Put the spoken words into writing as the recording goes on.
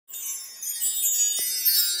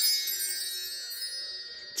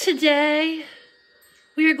Today,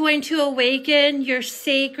 we are going to awaken your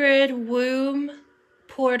sacred womb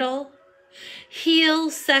portal, heal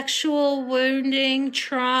sexual wounding,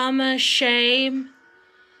 trauma, shame,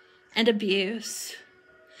 and abuse.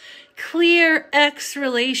 Clear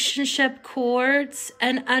ex-relationship cords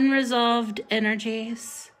and unresolved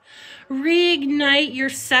energies. Reignite your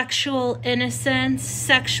sexual innocence,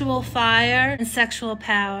 sexual fire, and sexual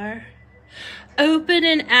power. Open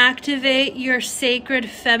and activate your sacred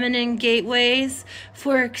feminine gateways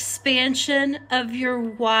for expansion of your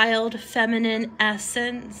wild feminine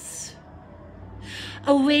essence.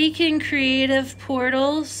 Awaken creative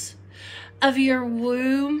portals of your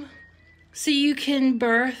womb so you can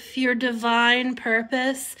birth your divine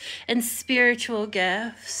purpose and spiritual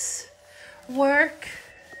gifts. Work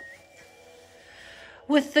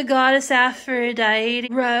with the Goddess Aphrodite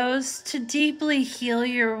rose to deeply heal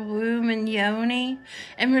your womb and Yoni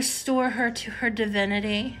and restore her to her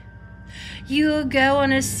divinity. You will go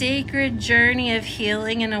on a sacred journey of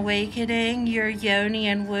healing and awakening your Yoni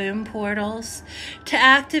and womb portals to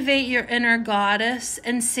activate your inner goddess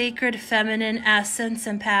and sacred feminine essence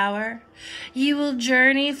and power. You will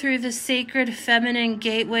journey through the sacred feminine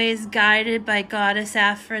gateways guided by Goddess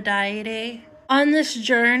Aphrodite. On this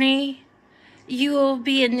journey, you will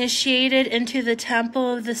be initiated into the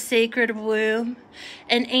temple of the sacred womb,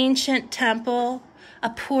 an ancient temple, a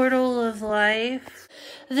portal of life.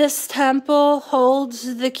 This temple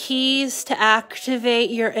holds the keys to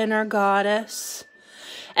activate your inner goddess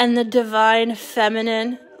and the divine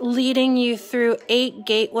feminine, leading you through 8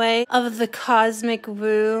 gateways of the cosmic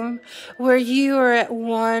womb, where you are at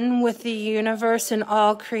one with the universe and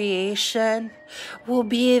all creation, will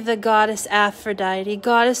be the Goddess Aphrodite.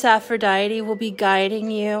 Goddess Aphrodite will be guiding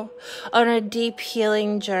you on a deep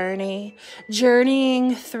healing journey.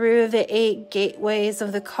 Journeying through the 8 gateways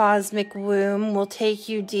of the cosmic womb will take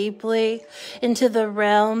you deeply into the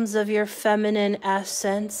realms of your feminine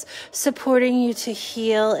essence, supporting you to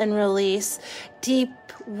heal and release deep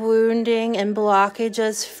wounding and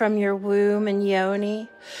blockages from your womb and Yoni,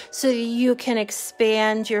 so you can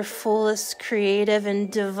expand your fullest creative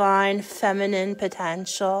and divine feminine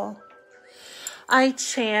potential. I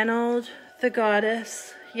channeled the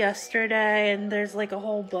goddess yesterday, and there's like a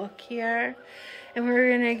whole book here, and we're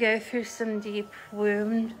going to go through some deep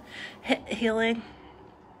wound healing.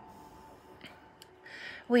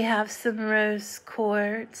 We have some rose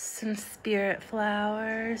quartz, some spirit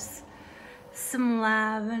flowers, some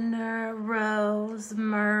lavender, rose,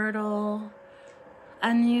 myrtle,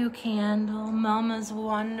 a new candle, Mama's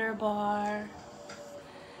Wonder Bar,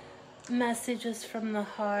 messages from the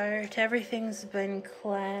heart. Everything's been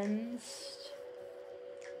cleansed.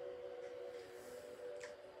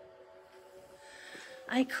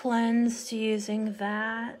 I cleansed using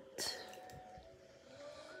that.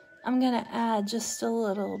 I'm gonna add just a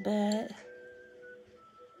little bit,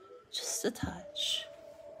 just a touch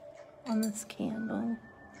on this candle,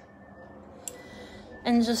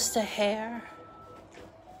 and just a hair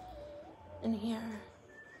in here.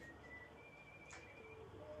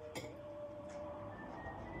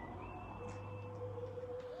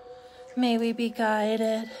 May we be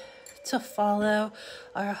guided to follow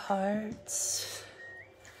our hearts,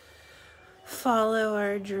 follow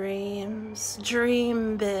our dreams,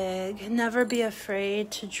 dream big, never be afraid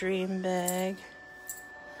to dream big.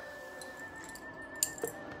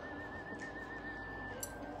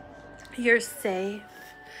 You're safe,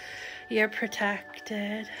 you're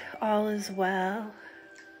protected, all is well.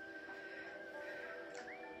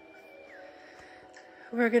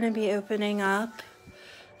 We're going to be opening up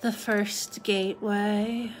the first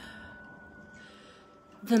gateway,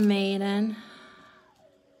 the maiden,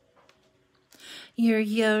 your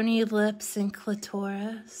Yoni, lips, and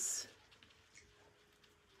clitoris.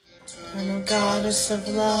 I'm a goddess of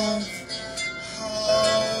love.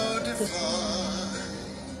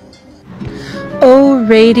 O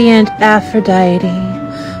radiant Aphrodite,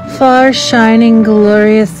 far shining,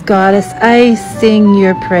 glorious goddess, I sing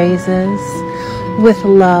your praises with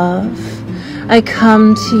love. I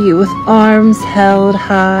come to you with arms held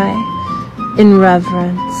high in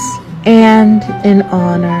reverence and in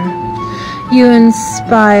honor. You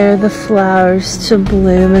inspire the flowers to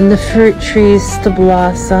bloom and the fruit trees to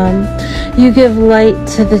blossom. You give light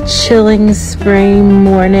to the chilling spring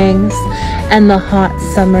mornings and the hot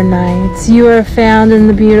summer nights. You are found in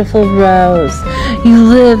the beautiful rose. You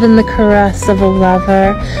live in the caress of a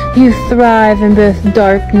lover. You thrive in both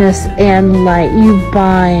darkness and light. You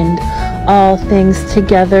bind all things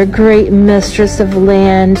together, great mistress of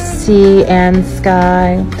land, sea, and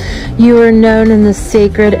sky. You are known in the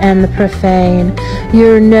sacred and the profane.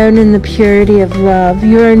 You are known in the purity of love.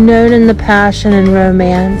 You are known in the passion and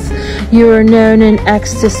romance. You are known in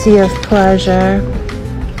ecstasy of pleasure.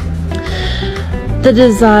 The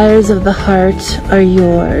desires of the heart are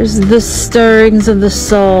yours. The stirrings of the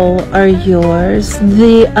soul are yours.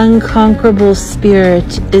 The unconquerable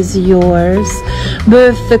spirit is yours.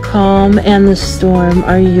 Both the calm and the storm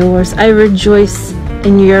are yours. I rejoice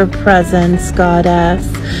in your presence, Goddess.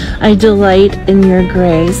 I delight in your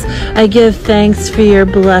grace. I give thanks for your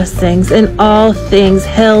blessings in all things.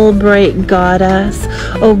 Hail, bright Goddess,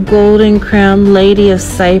 O golden crowned Lady of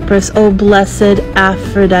Cyprus, O blessed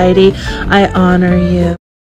Aphrodite, I honor you.